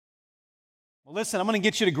Listen, I'm going to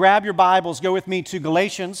get you to grab your Bibles, go with me to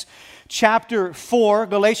Galatians chapter 4.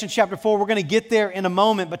 Galatians chapter 4, we're going to get there in a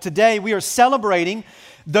moment, but today we are celebrating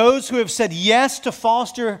those who have said yes to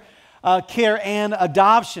foster care and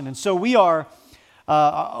adoption. And so we are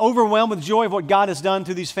overwhelmed with joy of what God has done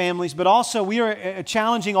to these families, but also we are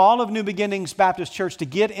challenging all of New Beginnings Baptist Church to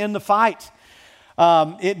get in the fight.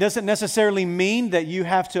 It doesn't necessarily mean that you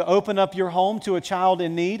have to open up your home to a child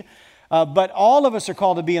in need. But all of us are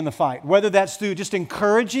called to be in the fight, whether that's through just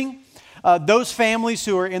encouraging those families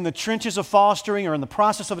who are in the trenches of fostering or in the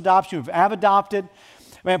process of adoption, who have adopted,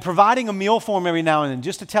 providing a meal for them every now and then,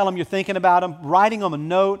 just to tell them you're thinking about them, writing them a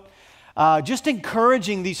note, just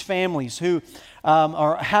encouraging these families who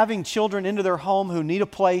are having children into their home who need a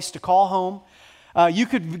place to call home. You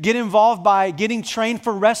could get involved by getting trained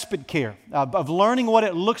for respite care, of learning what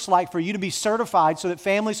it looks like for you to be certified so that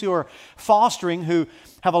families who are fostering, who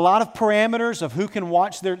have a lot of parameters of who can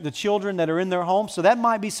watch the children that are in their home. So that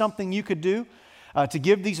might be something you could do to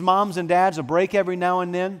give these moms and dads a break every now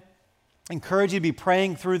and then. Encourage you to be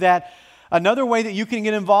praying through that. Another way that you can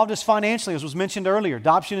get involved is financially, as was mentioned earlier.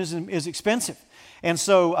 Adoption is expensive. And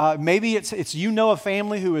so maybe it's a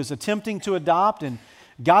family who is attempting to adopt, and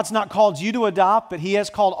God's not called you to adopt, but He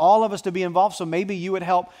has called all of us to be involved. So maybe you would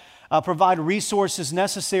help provide resources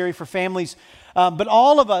necessary for families. But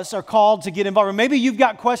all of us are called to get involved. Or maybe you've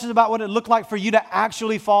got questions about what it looked like for you to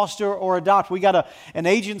actually foster or adopt. We got an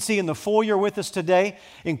agency in the foyer with us today.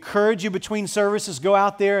 Encourage you between services, go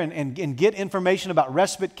out there and get information about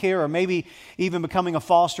respite care or maybe even becoming a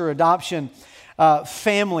foster or adoption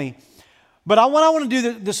family. But what I want to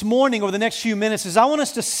do this morning over the next few minutes is I want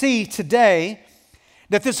us to see today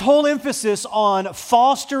that this whole emphasis on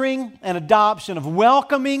fostering and adoption, of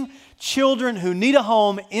welcoming children who need a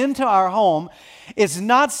home into our home, is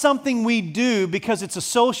not something we do because it's a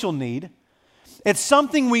social need. It's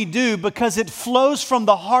something we do because it flows from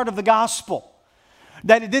the heart of the gospel.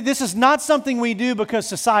 That this is not something we do because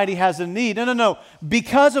society has a need. No.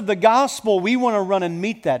 Because of the gospel, we want to run and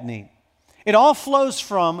meet that need. It all flows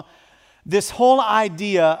from this whole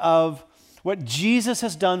idea of what Jesus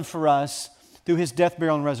has done for us through His death,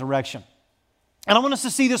 burial, and resurrection. And I want us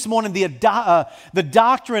to see this morning the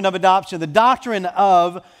doctrine of adoption, the doctrine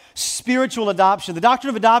of spiritual adoption. The doctrine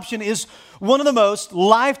of adoption is one of the most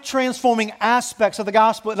life-transforming aspects of the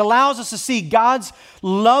gospel. It allows us to see God's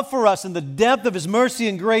love for us and the depth of His mercy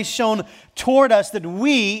and grace shown toward us, that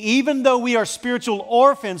we, even though we are spiritual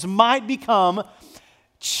orphans, might become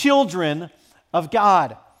children of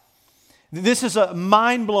God. This is a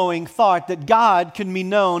mind-blowing thought that God can be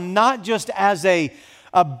known not just as a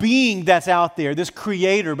being that's out there, this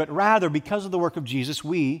creator, but rather because of the work of Jesus,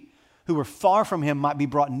 we who are far from Him might be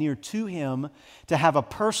brought near to Him to have a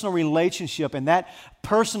personal relationship. And that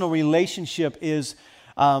personal relationship is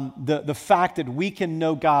the fact that we can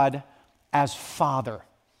know God as Father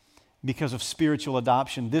because of spiritual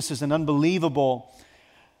adoption. This is an unbelievable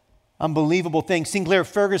thing. Sinclair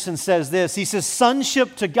Ferguson says this. He says,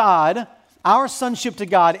 sonship to God, our sonship to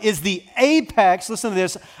God, is the apex, listen to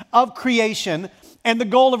this, of creation and the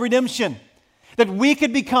goal of redemption. That we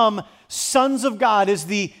could become sons of God is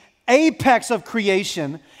the apex of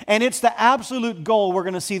creation, and it's the absolute goal we're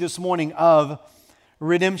going to see this morning of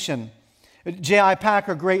redemption. J.I.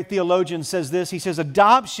 Packer, great theologian, says this. He says,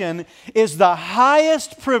 adoption is the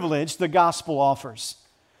highest privilege the gospel offers.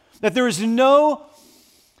 That there is no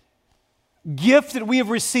gift that we have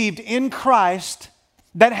received in Christ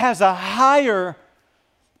that has a higher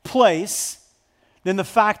place than the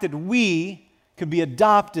fact that we could be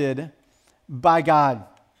adopted by God.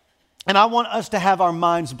 And I want us to have our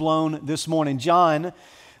minds blown this morning. John,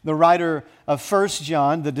 the writer of 1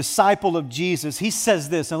 John, the disciple of Jesus, he says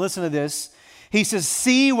this, and listen to this. He says,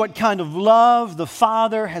 see what kind of love the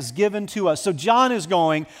Father has given to us. So John is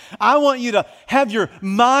going, I want you to have your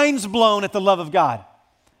minds blown at the love of God.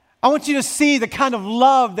 I want you to see the kind of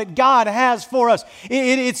love that God has for us.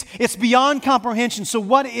 It's beyond comprehension. So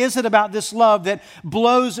what is it about this love that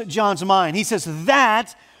blows John's mind? He says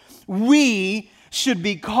that we should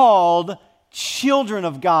be called children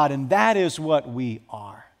of God, and that is what we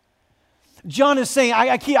are. John is saying,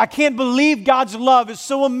 I can't believe God's love is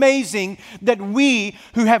so amazing that we,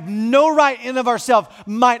 who have no right in of ourselves,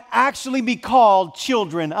 might actually be called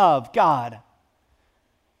children of God.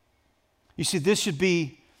 You see, this should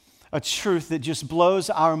be a truth that just blows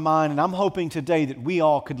our mind, and I'm hoping today that we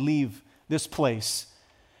all could leave this place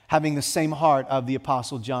having the same heart of the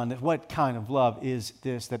Apostle John, that what kind of love is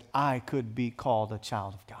this, that I could be called a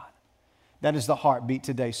child of God. That is the heartbeat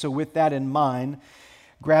today. So with that in mind,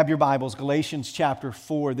 grab your Bibles, Galatians chapter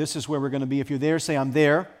 4. This is where we're going to be. If you're there, say, I'm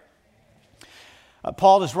there.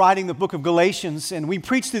 Paul is writing the book of Galatians, and we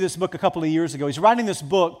preached through this book a couple of years ago. He's writing this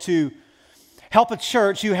book to help a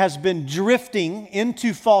church who has been drifting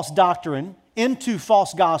into false doctrine, into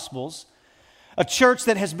false gospels, a church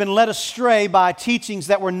that has been led astray by teachings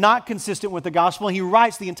that were not consistent with the gospel. He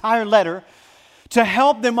writes the entire letter to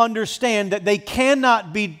help them understand that they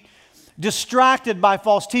cannot be distracted by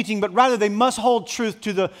false teaching, but rather they must hold truth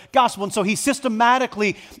to the gospel. And so he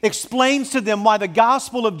systematically explains to them why the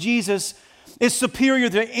gospel of Jesus is superior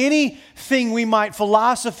to anything we might,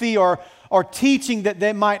 philosophy or teaching that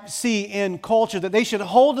they might see in culture, that they should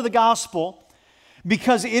hold to the gospel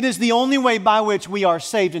because it is the only way by which we are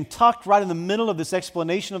saved. And tucked right in the middle of this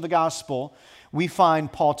explanation of the gospel, we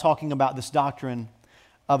find Paul talking about this doctrine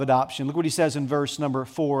of adoption. Look what he says in verse number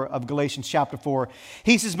 4 of Galatians chapter 4.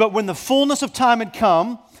 He says, "But when the fullness of time had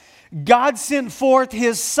come, God sent forth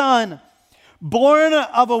His Son, born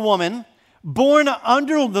of a woman, born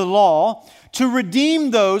under the law, to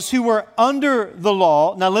redeem those who were under the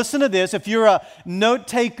law." Now listen to this. If you're a note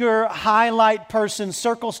taker, highlight person,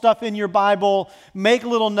 circle stuff in your Bible, make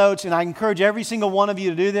little notes, and I encourage every single one of you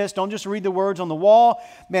to do this. Don't just read the words on the wall,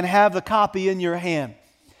 man, have the copy in your hand.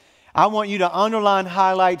 I want you to underline,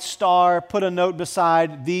 highlight, star, put a note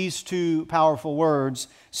beside these two powerful words,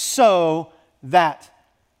 so that.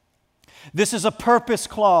 This is a purpose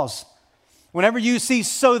clause. Whenever you see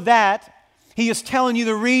 "so that," he is telling you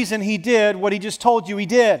the reason he did what he just told you he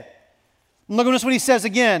did. And look at what he says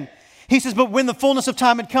again. He says, "But when the fullness of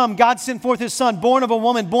time had come, God sent forth His Son, born of a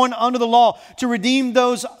woman, born under the law, to redeem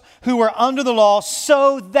those who were under the law,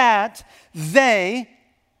 so that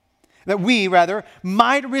we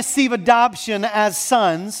might receive adoption as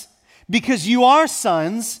sons. Because you are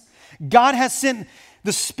sons, God has sent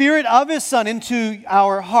the Spirit of His Son into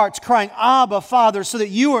our hearts, crying, 'Abba, Father,' so that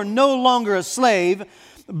you are no longer a slave,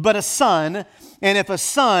 but a son, and if a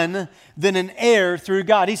son, then an heir through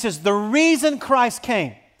God." He says the reason Christ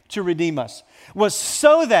came to redeem us was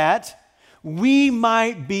so that we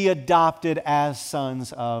might be adopted as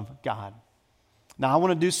sons of God. Now, I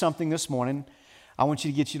want to do something this morning. I want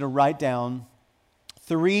you to write down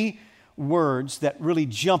 3 words that really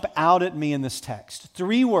jump out at me in this text.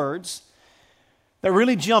 3 words that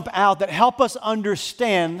really jump out that help us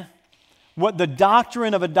understand what the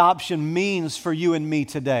doctrine of adoption means for you and me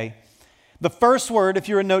today. The first word, if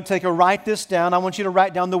you're a note taker, write this down. I want you to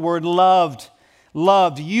write down the word loved.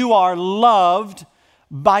 Loved. You are loved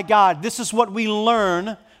by God. This is what we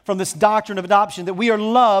learn from this doctrine of adoption, that we are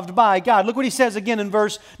loved by God. Look what he says again in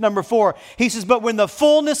verse number 4. He says, "But when the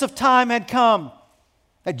fullness of time had come,"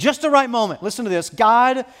 at just the right moment, listen to this,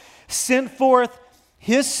 God sent forth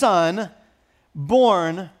His Son,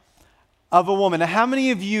 born of a woman. Now, how many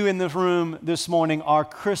of you in this room this morning are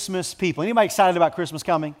Christmas people? Anybody excited about Christmas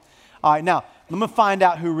coming? All right, now, I'm going to find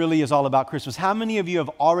out who really is all about Christmas. How many of you have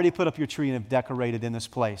already put up your tree and have decorated in this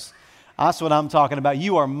place? That's what I'm talking about.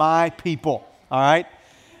 You are my people, all right?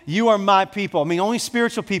 You are my people. I mean, only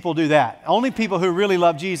spiritual people do that. Only people who really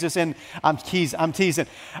love Jesus, and I'm teasing.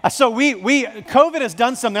 So COVID has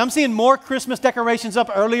done something. I'm seeing more Christmas decorations up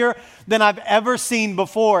earlier than I've ever seen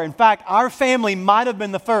before. In fact, our family might have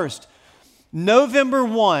been the first. November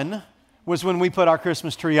 1 was when we put our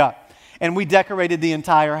Christmas tree up. And we decorated the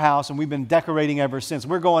entire house, and we've been decorating ever since.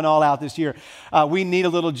 We're going all out this year. We need a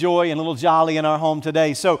little joy and a little jolly in our home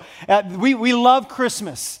today. So we love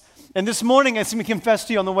Christmas. And this morning, as we confess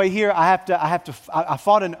to you on the way here, I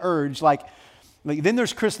fought an urge, like then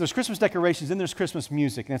there's Christmas decorations, then there's Christmas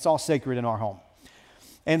music, and it's all sacred in our home.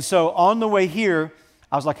 And so on the way here,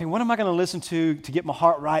 I was like, hey, what am I going to listen to get my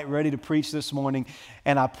heart right, ready to preach this morning?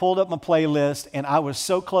 And I pulled up my playlist, and I was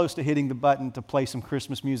so close to hitting the button to play some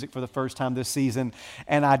Christmas music for the first time this season.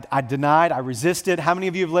 And I denied, I resisted. How many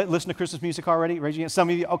of you have listened to Christmas music already? Raise your hand. Some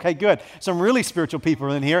of you, okay, good. Some really spiritual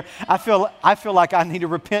people in here. I feel like I need to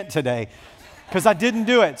repent today, because I didn't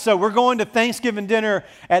do it. So we're going to Thanksgiving dinner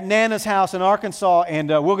at Nana's house in Arkansas, and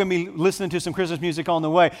we're going to be listening to some Christmas music on the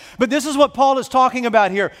way. But this is what Paul is talking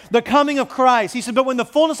about here, the coming of Christ. He said, but when the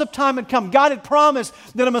fullness of time had come, God had promised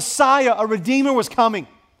that a Messiah, a Redeemer, was coming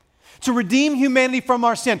to redeem humanity from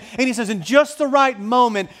our sin. And he says, in just the right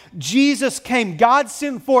moment, Jesus came. God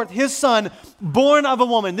sent forth His Son, born of a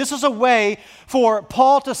woman. This is a way for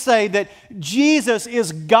Paul to say that Jesus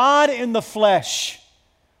is God in the flesh.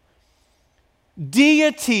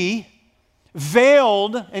 Deity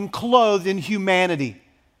veiled and clothed in humanity.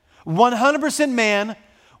 100% man,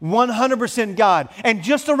 100% God. And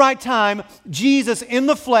just the right time, Jesus in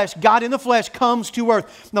the flesh, God in the flesh, comes to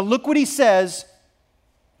earth. Now look what he says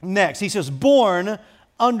next. He says, born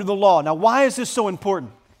under the law. Now why is this so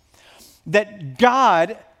important? That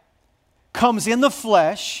God comes in the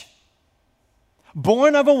flesh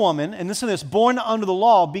born of a woman, and listen to this, born under the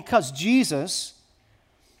law because Jesus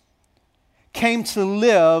came to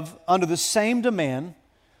live under the same demand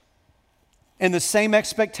and the same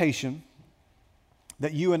expectation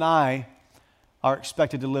that you and I are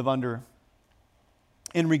expected to live under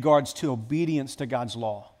in regards to obedience to God's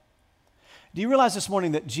law. Do you realize this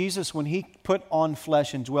morning that Jesus, when He put on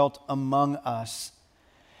flesh and dwelt among us,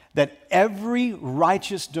 that every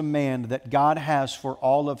righteous demand that God has for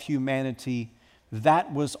all of humanity,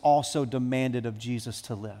 that was also demanded of Jesus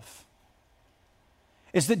to live?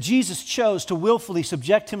 Is that Jesus chose to willfully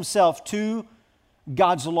subject Himself to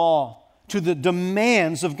God's law, to the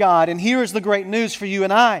demands of God. And here is the great news for you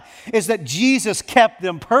and I, is that Jesus kept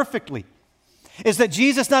them perfectly. Is that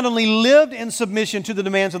Jesus not only lived in submission to the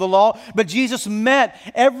demands of the law, but Jesus met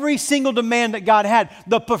every single demand that God had.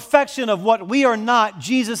 The perfection of what we are not,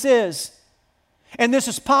 Jesus is. And this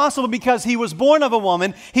is possible because He was born of a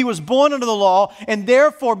woman, He was born under the law, and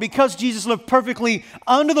therefore, because Jesus lived perfectly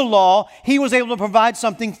under the law, He was able to provide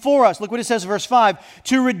something for us. Look what it says in verse 5,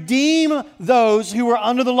 to redeem those who were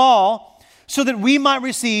under the law, so that we might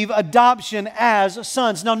receive adoption as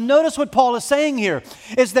sons. Now notice what Paul is saying here,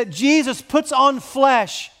 is that Jesus puts on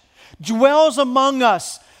flesh, dwells among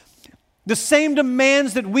us. The same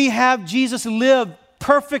demands that we have, Jesus lived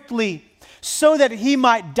perfectly so that He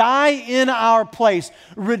might die in our place,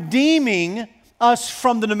 redeeming us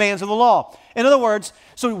from the demands of the law. In other words,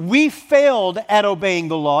 so we failed at obeying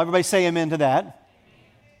the law. Everybody say amen to that.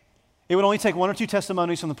 It would only take one or two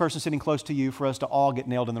testimonies from the person sitting close to you for us to all get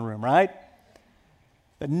nailed in the room, right?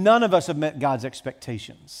 That none of us have met God's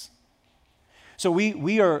expectations. So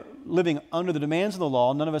we are living under the demands of the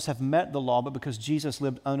law. None of us have met the law, but because Jesus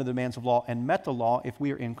lived under the demands of law and met the law, if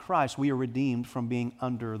we are in Christ, we are redeemed from being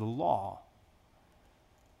under the law.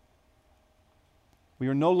 We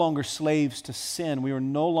are no longer slaves to sin. We are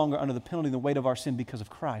no longer under the penalty and the weight of our sin because of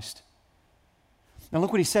Christ. Now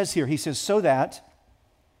look what he says here. He says, so that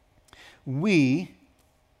we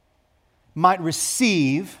might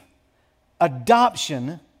receive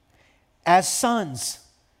adoption as sons.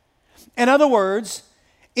 In other words,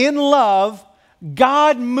 in love,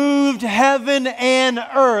 God moved heaven and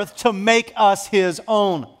earth to make us His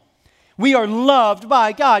own. We are loved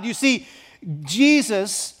by God. You see,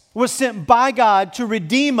 Jesus was sent by God to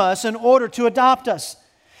redeem us in order to adopt us.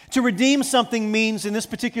 To redeem something means, in this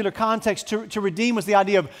particular context, to redeem was the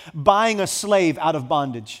idea of buying a slave out of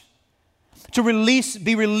bondage. To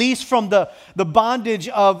be released from the bondage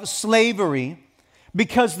of slavery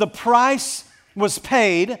because the price was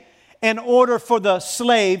paid in order for the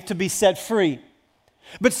slave to be set free.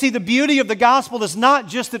 But see, the beauty of the gospel is not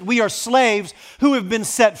just that we are slaves who have been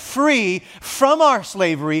set free from our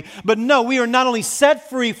slavery, but no, we are not only set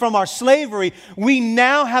free from our slavery, we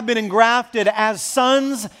now have been engrafted as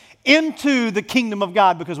sons into the kingdom of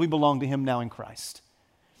God because we belong to Him now in Christ.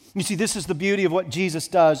 You see, this is the beauty of what Jesus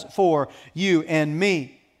does for you and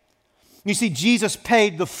me. You see, Jesus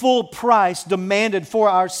paid the full price demanded for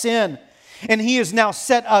our sin, and He has now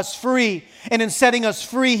set us free. And in setting us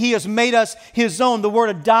free, He has made us His own. The word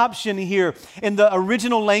adoption here in the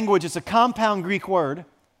original language is a compound Greek word,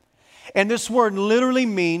 and this word literally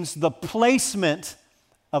means the placement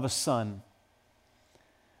of a son.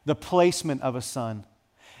 The placement of a son.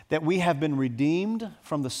 That we have been redeemed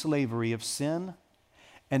from the slavery of sin,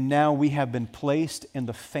 and now we have been placed in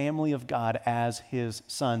the family of God as His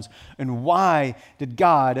sons. And why did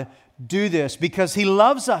God do this? Because He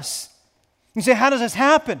loves us. You say, how does this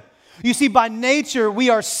happen? You see, by nature, we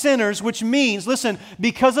are sinners, which means, listen,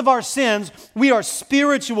 because of our sins, we are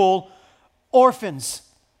spiritual orphans.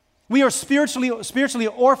 We are spiritually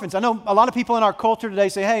orphans. I know a lot of people in our culture today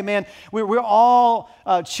say, hey, man, we're all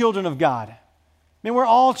children of God. I mean, we're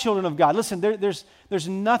all children of God. Listen, there's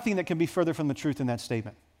nothing that can be further from the truth in that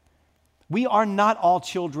statement. We are not all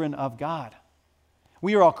children of God.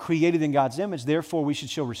 We are all created in God's image. Therefore, we should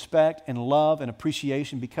show respect and love and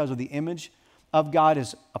appreciation because of the image of God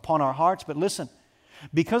is upon our hearts. But listen,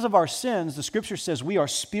 because of our sins, the Scripture says we are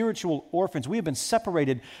spiritual orphans. We have been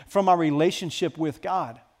separated from our relationship with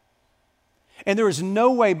God. And there is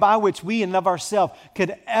no way by which we in and of ourselves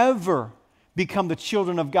could ever become the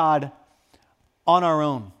children of God on our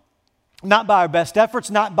own. Not by our best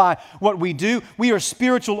efforts, not by what we do. We are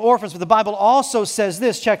spiritual orphans. But the Bible also says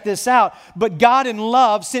this, check this out. But God in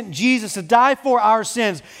love sent Jesus to die for our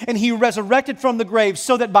sins, and He resurrected from the grave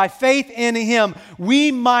so that by faith in Him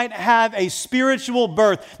we might have a spiritual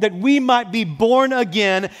birth, that we might be born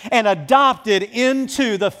again and adopted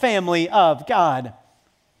into the family of God.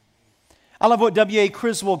 I love what W.A.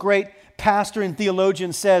 Criswell, great pastor and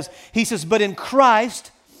theologian, says. He says, but in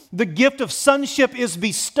Christ, The gift of sonship is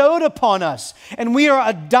bestowed upon us, and we are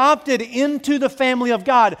adopted into the family of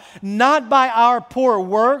God, not by our poor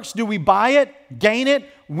works. Do we buy it, gain it,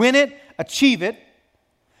 win it, achieve it?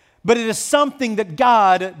 But it is something that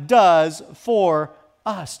God does for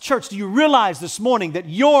us. Church, do you realize this morning that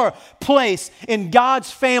your place in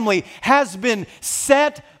God's family has been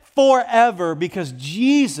set forever because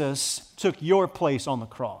Jesus took your place on the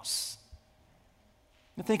cross?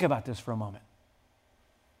 Now think about this for a moment.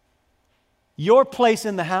 Your place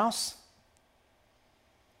in the house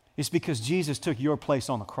is because Jesus took your place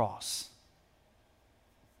on the cross.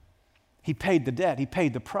 He paid the debt. He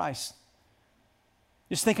paid the price.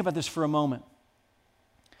 Just think about this for a moment.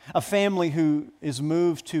 A family who is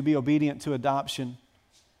moved to be obedient to adoption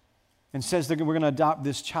and says we're going to adopt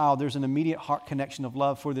this child. There's an immediate heart connection of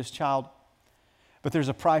love for this child. But there's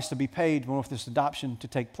a price to be paid for this adoption to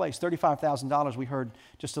take place. $35,000 we heard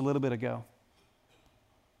just a little bit ago.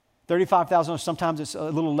 $35,000, sometimes it's a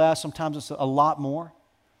little less, sometimes it's a lot more.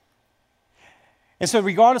 And so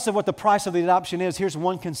regardless of what the price of the adoption is, here's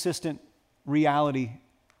one consistent reality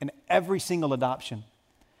in every single adoption.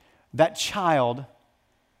 That child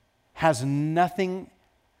has nothing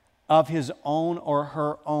of his own or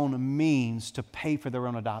her own means to pay for their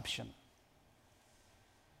own adoption.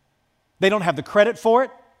 They don't have the credit for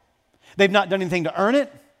it. They've not done anything to earn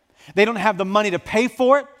it. They don't have the money to pay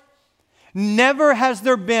for it. Never has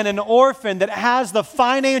there been an orphan that has the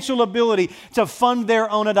financial ability to fund their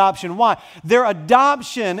own adoption. Why? Their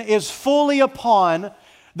adoption is fully upon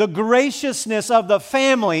the graciousness of the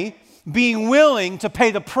family being willing to pay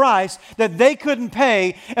the price that they couldn't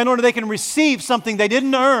pay in order they can receive something they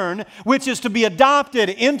didn't earn, which is to be adopted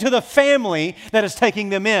into the family that is taking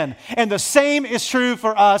them in. And the same is true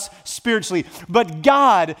for us spiritually. But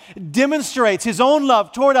God demonstrates His own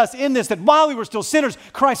love toward us in this, that while we were still sinners,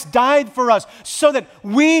 Christ died for us so that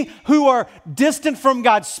we who are distant from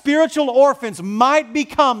God, spiritual orphans, might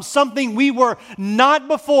become something we were not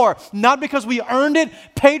before, not because we earned it,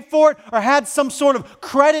 paid for it, or had some sort of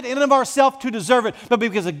credit in and of ourselves to deserve it, but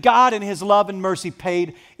because of God and His love and mercy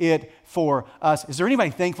paid it for us. Is there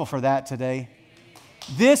anybody thankful for that today?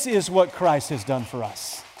 This is what Christ has done for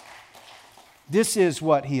us. This is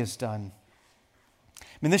what He has done. I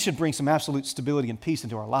mean, this should bring some absolute stability and peace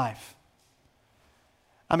into our life.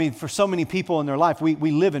 I mean, for so many people in their life, we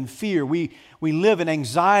live in fear. We live in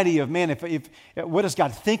anxiety of, man, if what does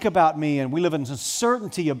God think about me? And we live in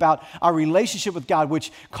uncertainty about our relationship with God, which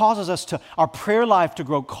causes us our prayer life to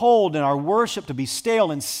grow cold and our worship to be stale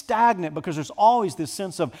and stagnant, because there's always this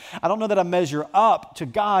sense of, I don't know that I measure up to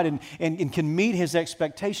God and can meet His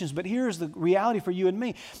expectations. But here's the reality for you and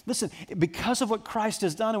me. Listen, because of what Christ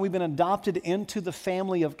has done and we've been adopted into the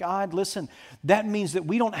family of God, listen, that means that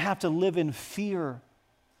we don't have to live in fear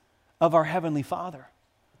of our Heavenly Father.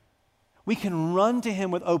 We can run to Him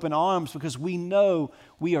with open arms because we know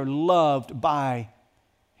we are loved by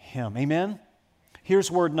Him. Amen? Here's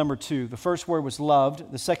word number 2. The first word was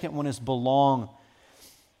loved. The second one is belong.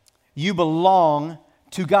 You belong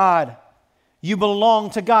to God. You belong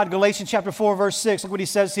to God. Galatians chapter 4, verse 6. Look what he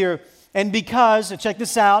says here. And because, check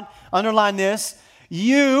this out, underline this,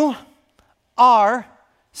 you are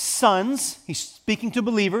sons. He's speaking to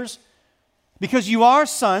believers. Because you are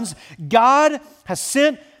sons, God has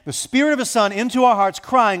sent the Spirit of His Son into our hearts,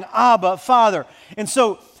 crying, Abba, Father. And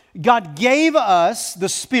so God gave us the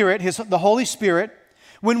Spirit, the Holy Spirit,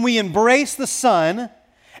 when we embrace the Son,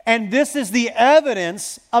 and this is the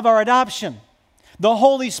evidence of our adoption, the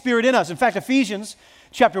Holy Spirit in us. In fact, Ephesians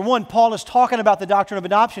chapter 1, Paul is talking about the doctrine of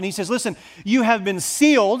adoption. He says, listen, you have been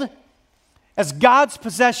sealed as God's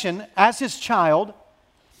possession, as His child,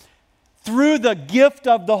 through the gift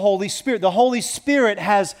of the Holy Spirit. The Holy Spirit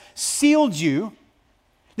has sealed you.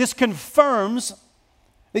 This confirms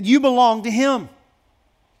that you belong to Him,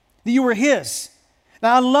 that you were His.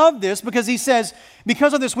 Now, I love this because he says,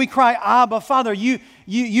 because of this we cry, Abba, Father. You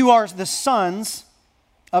are the sons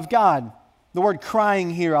of God. The word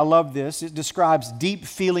crying here, I love this. It describes deep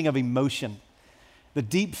feeling of emotion. The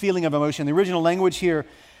deep feeling of emotion. The original language here,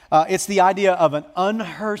 it's the idea of an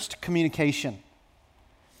unrehearsed communication.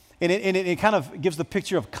 And it kind of gives the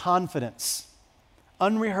picture of confidence.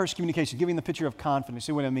 Unrehearsed communication, giving the picture of confidence.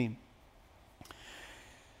 See what I mean?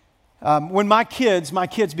 When my kids,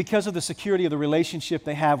 because of the security of the relationship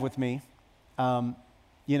they have with me,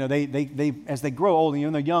 they as they grow old, and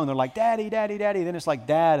when they're young, they're like, Daddy, Daddy, Daddy. Then it's like,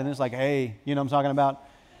 Dad, and then it's like, hey, you know what I'm talking about?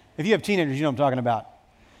 If you have teenagers, you know what I'm talking about.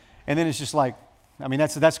 And then it's just like, I mean,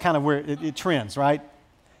 that's kind of where it trends, right?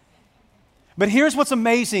 But here's what's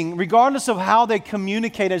amazing. Regardless of how they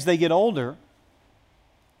communicate as they get older,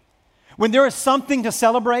 when there is something to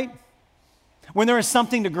celebrate, when there is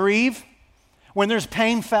something to grieve, when there's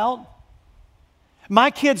pain felt. My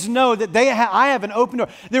kids know that I have an open door.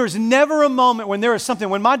 There is never a moment when there is something.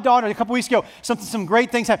 When my daughter, a couple weeks ago, some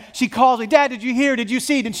great things happened. She calls me, Dad, did you hear? Did you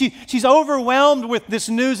see? And she's overwhelmed with this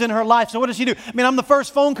news in her life. So what does she do? I mean, I'm the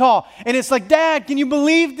first phone call. And it's like, Dad, can you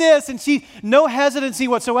believe this? And no hesitancy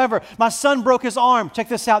whatsoever. My son broke his arm. Check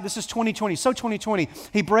this out. This is 2020. So 2020.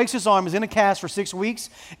 He breaks his arm, is in a cast for 6 weeks,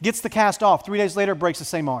 gets the cast off. 3 days later, breaks the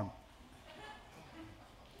same arm.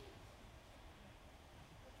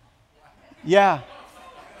 Yeah.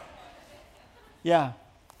 Yeah.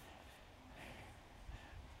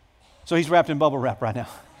 So he's wrapped in bubble wrap right now.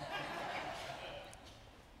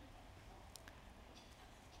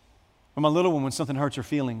 But my little one, when something hurts her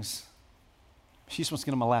feelings, she just wants to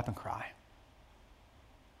get on my lap and cry.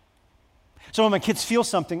 So when my kids feel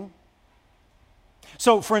something,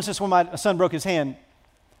 so for instance, when my son broke his hand,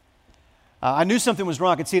 I knew something was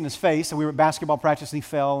wrong. I could see it in his face. And we were at basketball practice and he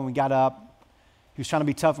fell and we got up. He was trying to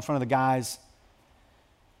be tough in front of the guys.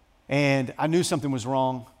 And I knew something was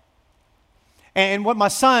wrong. And what my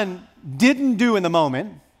son didn't do in the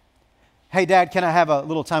moment, hey, Dad, can I have a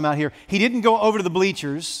little time out here? He didn't go over to the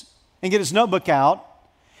bleachers and get his notebook out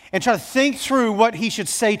and try to think through what he should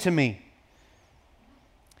say to me.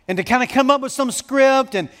 And to kind of come up with some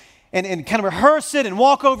script and kind of rehearse it and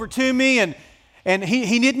walk over to me. And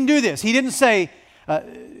he didn't do this. He didn't say,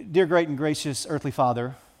 Dear great and gracious earthly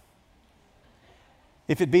Father,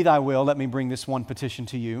 if it be thy will, let me bring this one petition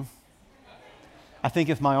to you. I think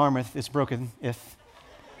if my arm is broken,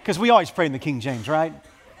 because we always pray in the King James, right?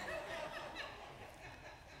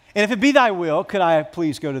 And if it be thy will, could I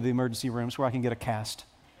please go to the emergency rooms where I can get a cast?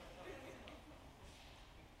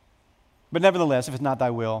 But nevertheless, if it's not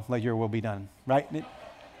thy will, let your will be done, right?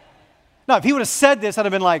 Now, if he would have said this, I'd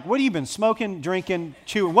have been like, what have you been smoking, drinking,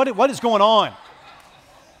 chewing? What is going on?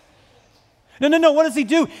 No. What does he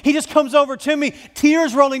do? He just comes over to me,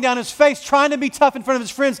 tears rolling down his face, trying to be tough in front of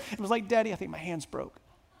his friends. It was like, Daddy, I think my hand's broke.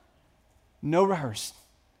 No rehearse.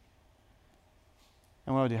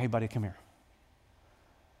 And what do I do? Hey, buddy, come here.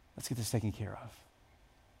 Let's get this taken care of.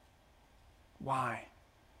 Why?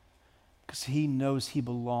 Because he knows he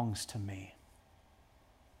belongs to me.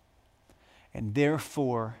 And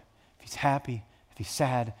therefore, if he's happy, if he's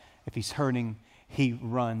sad, if he's hurting, he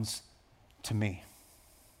runs to me.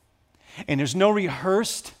 And there's no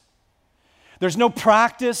rehearsed, there's no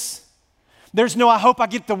practice, there's no I hope I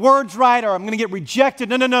get the words right or I'm going to get rejected.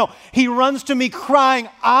 No. He runs to me crying,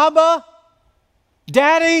 Abba,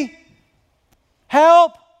 Daddy,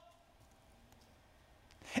 help.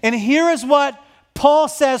 And here is what Paul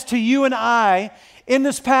says to you and I in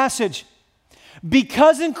this passage.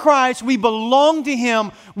 Because in Christ we belong to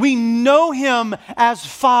Him, we know Him as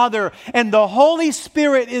Father, and the Holy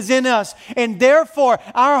Spirit is in us. And therefore,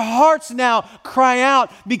 our hearts now cry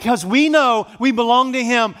out because we know we belong to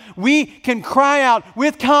Him. We can cry out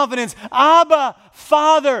with confidence, Abba,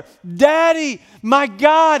 Father, Daddy, my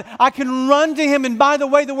God. I can run to Him. And by the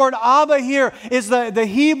way, the word Abba here is the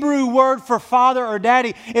Hebrew word for father or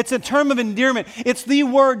daddy. It's a term of endearment. It's the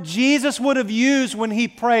word Jesus would have used when He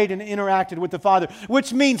prayed and interacted with the Father,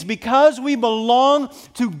 which means because we belong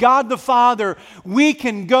to God the Father, we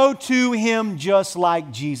can go to Him just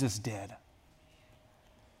like Jesus did.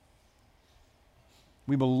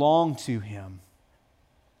 We belong to Him,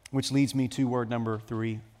 which leads me to word number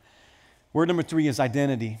 3. Word number 3 is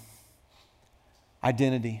identity.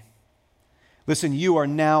 Identity. Listen, you are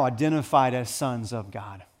now identified as sons of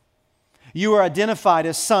God. You are identified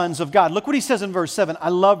as sons of God. Look what he says in verse 7. I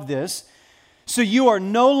love this. So you are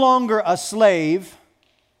no longer a slave,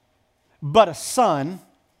 but a son.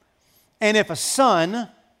 And if a son,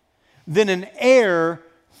 then an heir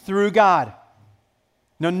through God.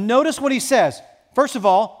 Now notice what he says. First of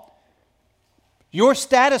all, your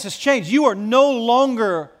status has changed. You are no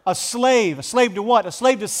longer a slave. A slave to what? A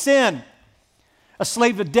slave to sin. A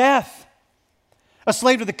slave to death. A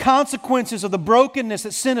slave to the consequences of the brokenness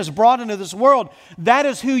that sin has brought into this world. That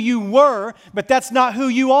is who you were, but that's not who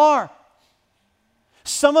you are.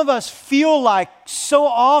 Some of us feel like so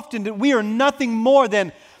often that we are nothing more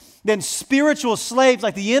than spiritual slaves,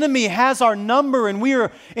 like the enemy has our number and we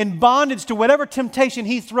are in bondage to whatever temptation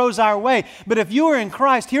he throws our way. But if you are in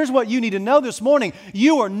Christ, here's what you need to know this morning.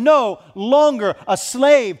 You are no longer a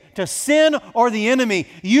slave to sin or the enemy.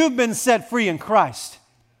 You've been set free in Christ.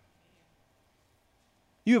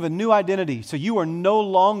 You have a new identity, so you are no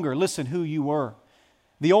longer, listen, who you were.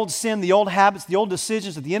 The old sin, the old habits, the old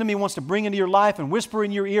decisions that the enemy wants to bring into your life and whisper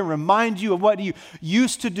in your ear and remind you of what you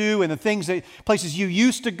used to do and the places you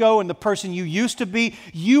used to go and the person you used to be.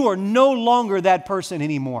 You are no longer that person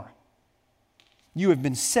anymore. You have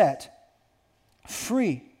been set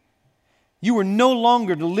free. You were no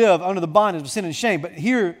longer to live under the bondage of sin and shame. But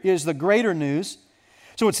here is the greater news.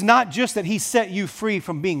 So it's not just that He set you free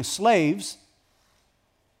from being slaves.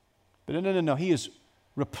 But no. He has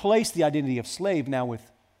replaced the identity of slave now with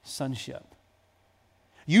sonship.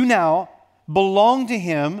 You now belong to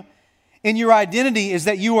Him, and your identity is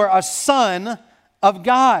that you are a son of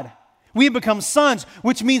God. We have become sons,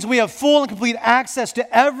 which means we have full and complete access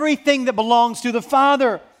to everything that belongs to the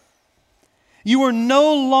Father. You are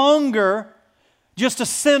no longer just a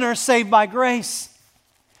sinner saved by grace.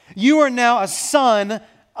 You are now a son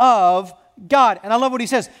of God. And I love what he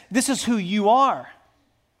says. This is who you are.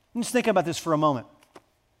 Let's think about this for a moment.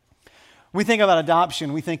 We think about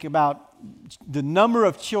adoption. We think about the number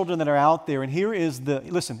of children that are out there. And here is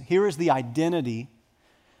the identity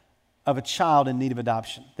of a child in need of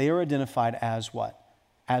adoption. They are identified as what?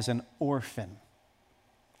 As an orphan.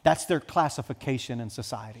 That's their classification in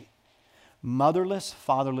society. Motherless,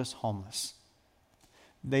 fatherless, homeless.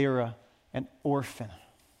 They are an orphan.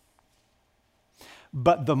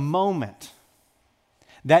 But the moment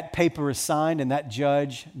that paper is signed and that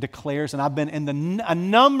judge declares, and I've been in a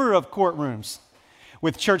number of courtrooms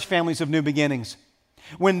with church families of New Beginnings,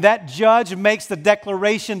 when that judge makes the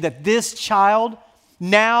declaration that this child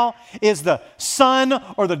now is the son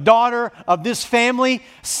or the daughter of this family,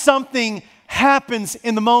 something happens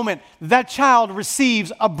in the moment. That child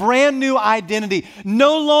receives a brand new identity.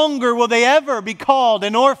 No longer will they ever be called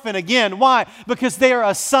an orphan again. Why? Because they are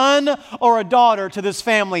a son or a daughter to this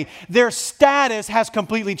family. Their status has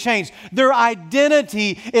completely changed. Their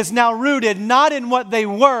identity is now rooted not in what they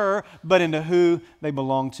were, but into who they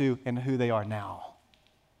belong to and who they are now.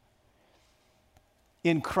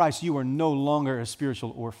 In Christ, you are no longer a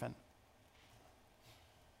spiritual orphan.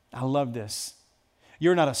 I love this.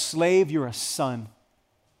 You're not a slave, you're a son.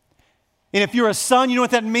 And if you're a son, you know what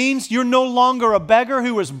that means? You're no longer a beggar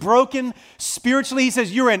who is broken spiritually. He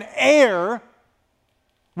says you're an heir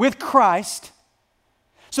with Christ,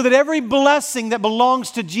 so that every blessing that belongs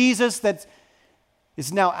to Jesus that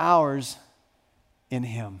is now ours in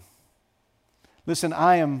Him. Listen,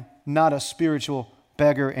 I am not a spiritual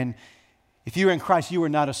beggar, and if you're in Christ, you are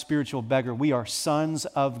not a spiritual beggar. We are sons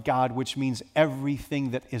of God, which means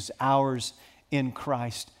everything that is ours in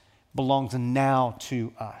Christ belongs now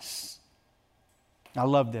to us. I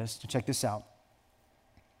love this. So check this out.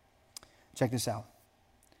 Check this out.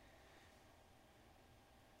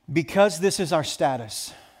 Because this is our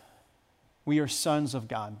status, we are sons of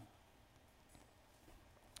God.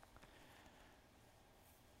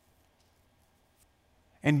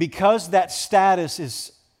 And because that status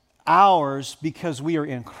is ours because we are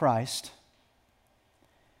in Christ.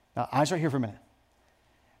 Now, eyes right here for a minute.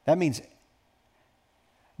 That means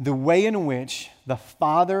the way in which the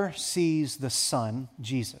Father sees the Son,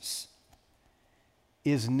 Jesus,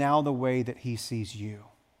 is now the way that He sees you.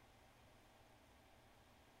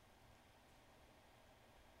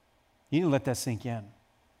 You need to let that sink in.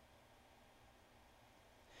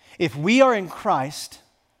 If we are in Christ,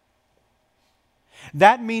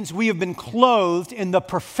 that means we have been clothed in the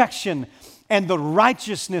perfection and the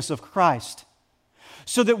righteousness of Christ.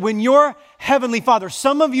 So that when your Heavenly Father,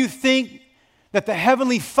 some of you think that the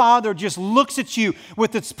Heavenly Father just looks at you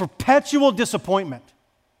with its perpetual disappointment.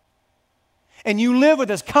 And you live with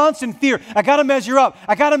this constant fear. I got to measure up.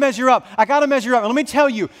 I got to measure up. I got to measure up. And let me tell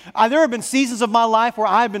you, there have been seasons of my life where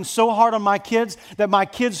I've been so hard on my kids that my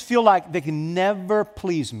kids feel like they can never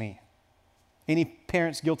please me. Any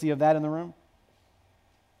parents guilty of that in the room?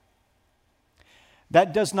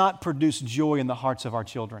 That does not produce joy in the hearts of our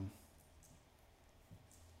children.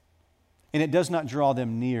 And it does not draw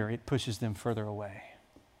them near, it pushes them further away.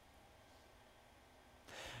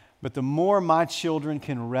 But the more my children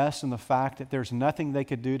can rest in the fact that there's nothing they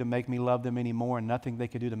could do to make me love them anymore and nothing they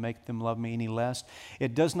could do to make them love me any less,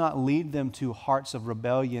 it does not lead them to hearts of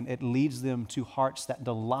rebellion. It leads them to hearts that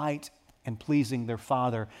delight in pleasing their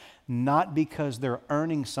Father, not because they're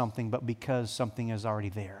earning something, but because something is already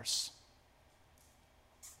theirs.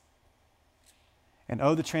 And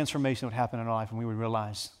oh, the transformation would happen in our life when we would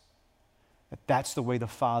realize that that's the way the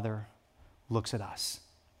Father looks at us.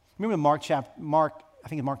 Remember Mark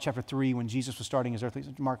chapter 3, when Jesus was starting his earthly,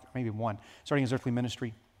 starting his earthly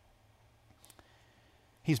ministry.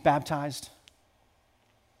 He's baptized.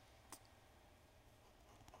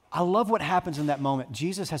 I love what happens in that moment.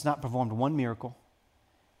 Jesus has not performed one miracle.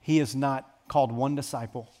 He has not called one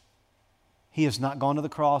disciple. He has not gone to the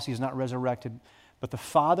cross. He has not resurrected. But the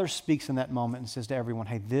Father speaks in that moment and says to everyone,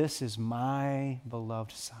 hey, this is my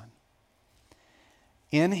beloved Son.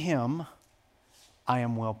 In Him, I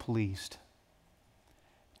am well pleased.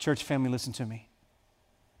 Church family, listen to me.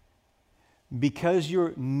 because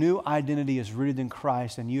your new identity is rooted in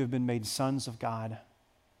Christ and you have been made sons of God,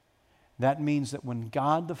 that means that when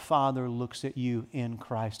God the Father looks at you in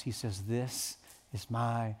Christ, He says, "This is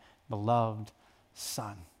my beloved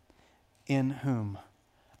Son, in whom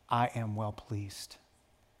I am well pleased."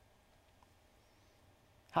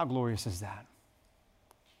 How glorious is that?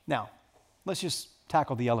 Now, let's just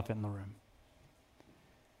tackle the elephant in the room.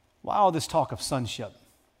 Why all this talk of sonship?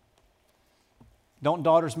 Don't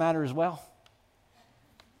daughters matter as well?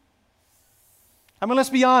 I mean,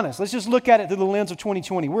 let's be honest. Let's just look at it through the lens of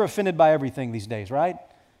 2020. We're offended by everything these days, right?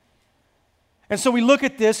 And so we look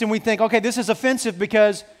at this and we think, okay, this is offensive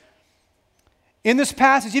because in this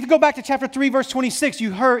passage, if you go back to chapter 3, verse 26,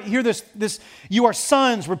 you hear this, "You are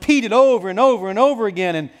sons," repeated over and over and over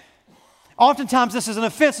again. And oftentimes this is an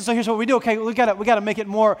offense. And so here's what we do. Okay, we got to make it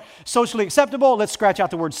more socially acceptable. Let's scratch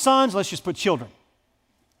out the word sons. Let's just put children.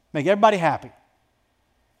 Make everybody happy.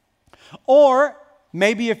 Or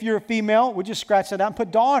maybe if you're a female, we'll just scratch that out and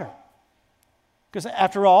put daughter. Because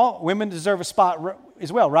after all, women deserve a spot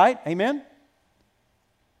as well, right? Amen?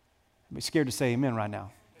 I'd be scared to say amen right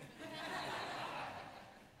now.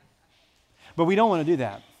 But we don't want to do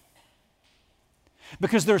that.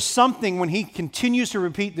 Because there's something when he continues to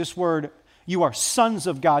repeat this word, "You are sons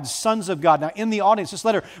of God, sons of God." Now, in the audience, this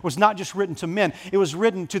letter was not just written to men, it was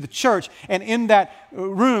written to the church. And in that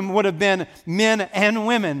room would have been men and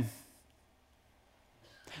women.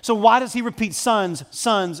 So why does he repeat sons,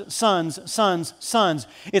 sons, sons, sons, sons?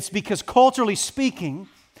 It's because culturally speaking,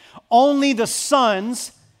 only the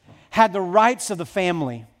sons had the rights of the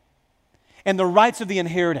family and the rights of the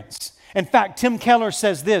inheritance. In fact, Tim Keller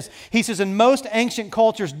says this. He says, in most ancient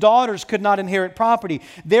cultures, daughters could not inherit property.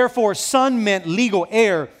 Therefore, son meant legal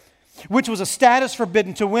heir, which was a status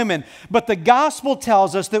forbidden to women. But the gospel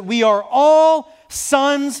tells us that we are all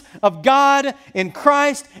sons of God in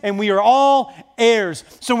Christ, and we are all heirs.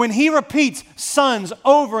 So when he repeats sons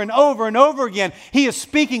over and over and over again, he is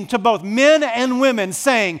speaking to both men and women,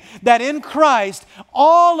 saying that in Christ,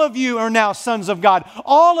 all of you are now sons of God.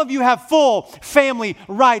 All of you have full family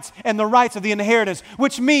rights and the rights of the inheritance,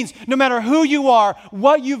 which means no matter who you are,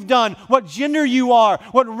 what you've done, what gender you are,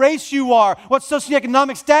 what race you are, what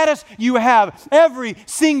socioeconomic status you have, every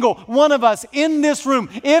single one of us in this room,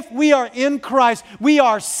 if we are in Christ, we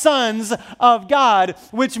are sons of God,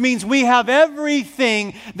 which means we have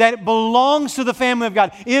everything that belongs to the family of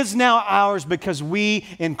God is now ours because we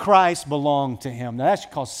in Christ belong to Him. Now that should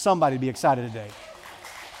cause somebody to be excited today.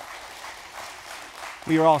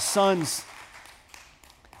 We are all sons,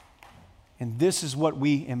 and this is what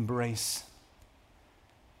we embrace.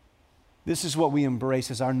 This is what we embrace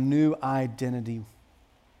as our new identity.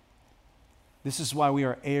 This is why we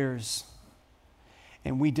are heirs,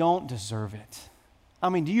 and we don't deserve it. I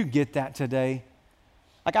mean, do you get that today?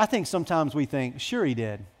 Like, I think sometimes we think, sure He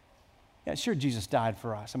did. Yeah, sure Jesus died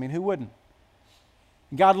for us. I mean, who wouldn't?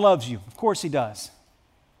 God loves you. Of course He does.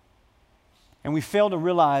 And we fail to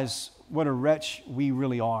realize what a wretch we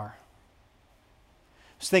really are.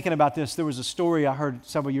 I was thinking about this. There was a story I heard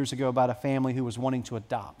several years ago about a family who was wanting to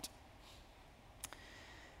adopt.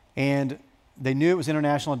 And they knew it was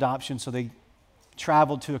international adoption, so they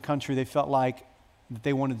traveled to a country they felt like that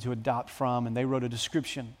they wanted to adopt from, and they wrote a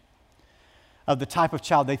description of the type of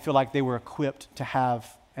child they feel like they were equipped to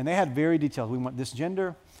have. And they had very detailed. We want this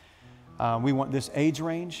gender. We want this age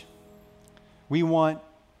range. We want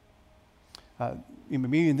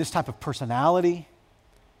maybe in this type of personality,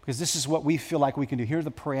 because this is what we feel like we can do. Here are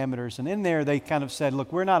the parameters. And in there, they kind of said,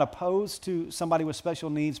 look, we're not opposed to somebody with special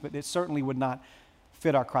needs, but it certainly would not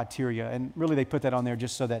fit our criteria. And really, they put that on there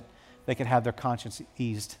just so that they could have their conscience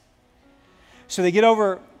eased. So they get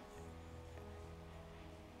over,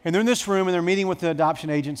 and they're in this room, and they're meeting with the adoption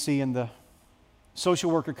agency, and the social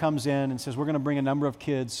worker comes in and says, we're going to bring a number of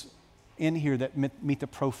kids in here that meet the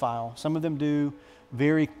profile. Some of them do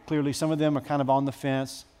very clearly. Some of them are kind of on the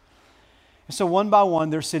fence. And so one by one,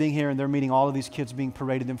 they're sitting here, and they're meeting all of these kids being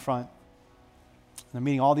paraded in front. They're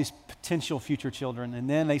meeting all these potential future children. And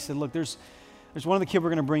then they said, look, there's one of the kids we're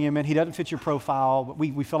going to bring him in. He doesn't fit your profile, but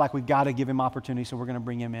we feel like we've got to give him opportunity, so we're going to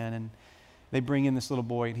bring him in. And they bring in this little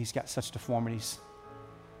boy, and he's got such deformities.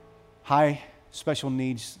 High special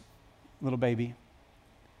needs little baby.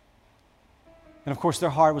 And of course, their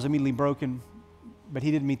heart was immediately broken, but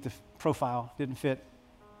he didn't meet the profile, didn't fit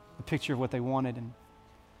the picture of what they wanted. And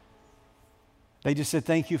they just said,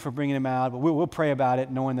 thank you for bringing him out, but we'll pray about it,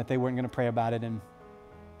 knowing that they weren't going to pray about it. And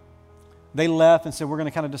they left and said, we're going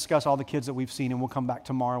to kind of discuss all the kids that we've seen, and we'll come back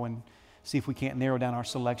tomorrow and see if we can't narrow down our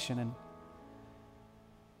selection. And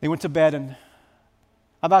they went to bed, and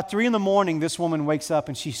about 3 a.m, this woman wakes up,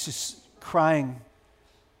 and she's just crying.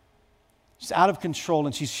 She's out of control,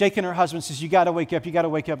 and she's shaking her husband, says, you got to wake up, you got to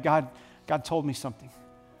wake up. God told me something.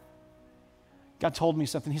 God told me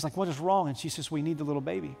something. He's like, what is wrong? And she says, we need the little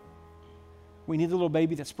baby. We need the little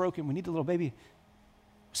baby that's broken. We need the little baby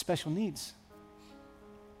with special needs.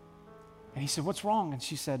 And he said, what's wrong? And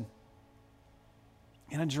she said,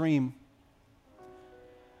 in a dream,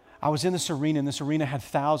 I was in this arena, and this arena had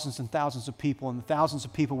thousands and thousands of people, and the thousands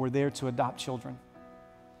of people were there to adopt children.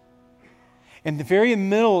 In the very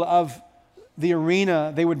middle of the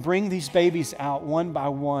arena, they would bring these babies out one by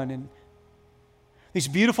one, and these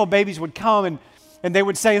beautiful babies would come, and they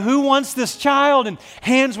would say, who wants this child? And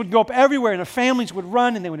hands would go up everywhere, and their families would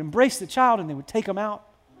run, and they would embrace the child, and they would take them out.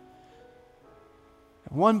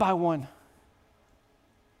 And one by one,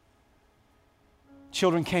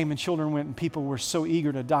 children came and children went, and people were so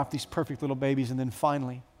eager to adopt these perfect little babies. And then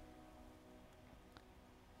finally,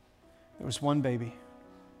 there was one baby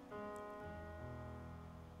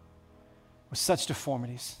with such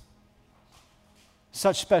deformities,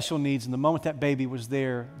 such special needs, and the moment that baby was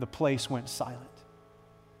there, the place went silent.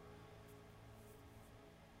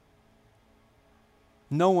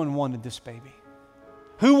 No one wanted this baby.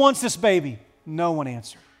 Who wants this baby? No one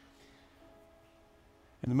answered.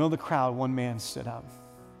 In the middle of the crowd, one man stood up,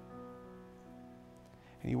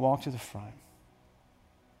 and he walked to the front,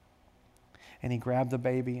 and he grabbed the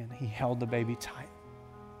baby, and he held the baby tight.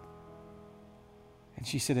 And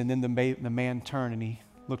she said, and then the man turned, and he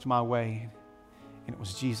looked my way, and it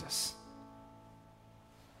was Jesus.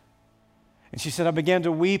 And she said, I began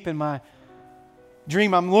to weep in my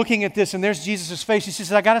dream. I'm looking at this, and there's Jesus' face. She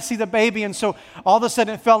said, I got to see the baby. And so all of a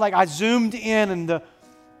sudden, it felt like I zoomed in, and the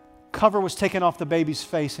cover was taken off the baby's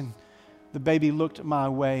face, and the baby looked my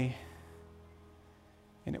way,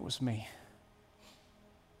 and it was me.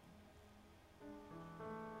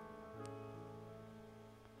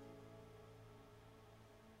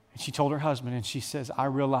 And she told her husband, and she says, I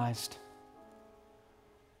realized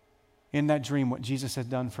in that dream what Jesus had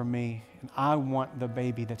done for me, and I want the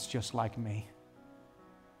baby that's just like me.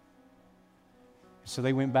 So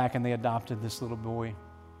they went back and they adopted this little boy,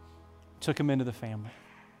 took him into the family.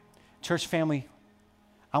 Church family,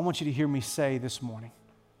 I want you to hear me say this morning,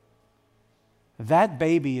 that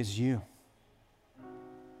baby is you,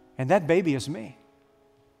 and that baby is me.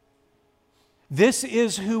 This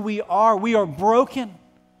is who we are. We are broken.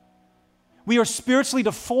 We are spiritually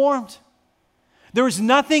deformed. There is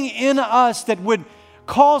nothing in us that would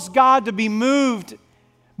cause God to be moved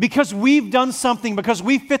because we've done something, because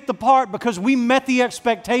we fit the part, because we met the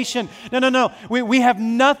expectation. No. We have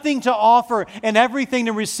nothing to offer and everything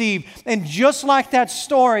to receive. And just like that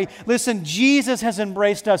story, listen, Jesus has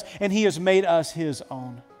embraced us and He has made us His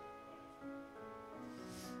own.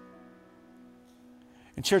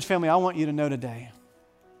 And church family, I want you to know today,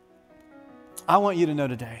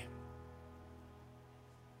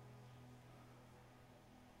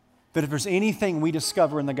 that if there's anything we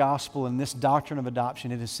discover in the gospel and this doctrine of adoption,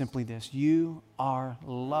 it is simply this: you are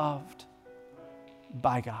loved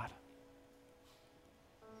by God.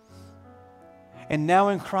 And now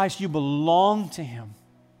in Christ you belong to Him.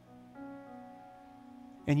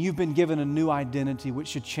 And you've been given a new identity which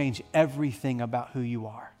should change everything about who you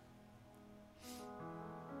are.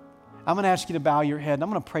 I'm going to ask you to bow your head, and I'm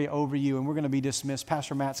going to pray over you, and we're going to be dismissed.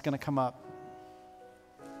 Pastor Matt's going to come up.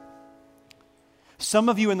 Some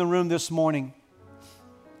of you in the room this morning,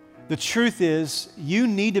 the truth is you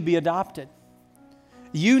need to be adopted.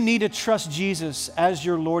 You need to trust Jesus as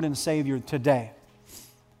your Lord and Savior today.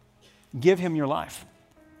 Give Him your life.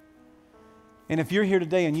 And if you're here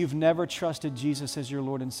today and you've never trusted Jesus as your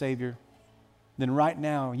Lord and Savior, then right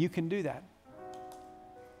now you can do that.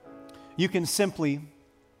 You can simply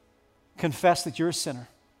confess that you're a sinner.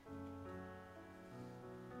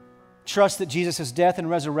 Trust that Jesus' death and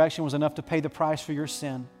resurrection was enough to pay the price for your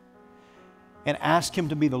sin. And ask Him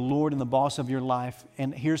to be the Lord and the boss of your life.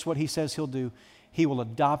 And here's what He says He'll do. He will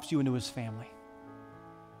adopt you into His family,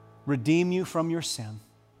 redeem you from your sin,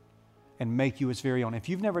 and make you His very own. If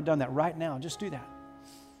you've never done that right now, just do that.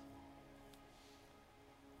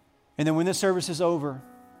 And then when this service is over,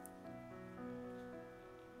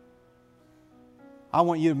 I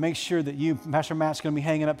want you to make sure that Pastor Matt's going to be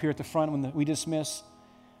hanging up here at the front when we dismiss.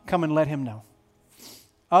 Come and let Him know.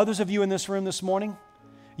 Others of you in this room this morning,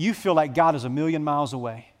 you feel like God is a million miles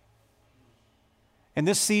away. And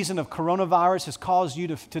this season of coronavirus has caused you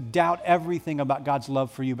to doubt everything about God's love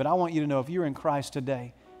for you. But I want you to know, if you're in Christ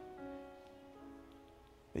today,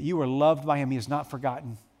 that you are loved by Him. He has not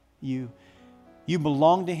forgotten you. You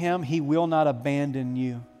belong to Him. He will not abandon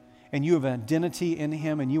you. And you have an identity in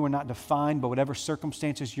Him, and you are not defined by whatever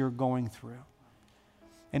circumstances you're going through.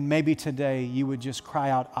 And maybe today you would just cry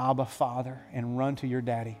out, Abba, Father, and run to your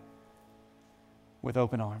daddy with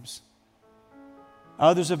open arms.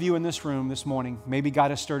 Others of you in this room this morning, maybe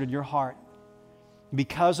God has stirred in your heart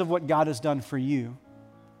because of what God has done for you,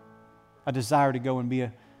 a desire to go and be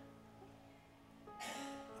a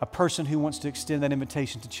person who wants to extend that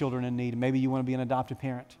invitation to children in need. Maybe you want to be an adoptive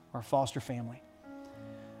parent or a foster family.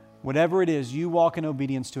 Whatever it is, you walk in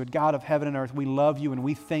obedience to it. God of heaven and earth, we love you and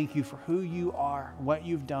we thank you for who you are, what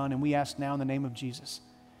you've done, and we ask now in the name of Jesus,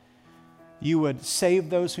 you would save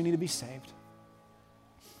those who need to be saved.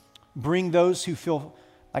 Bring those who feel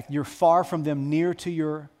like you're far from them near to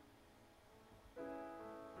your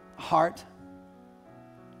heart,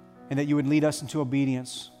 and that you would lead us into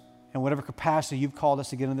obedience in whatever capacity you've called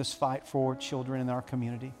us to get in this fight for children in our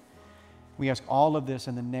community. We ask all of this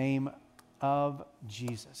in the name of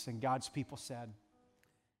Jesus. And God's people said,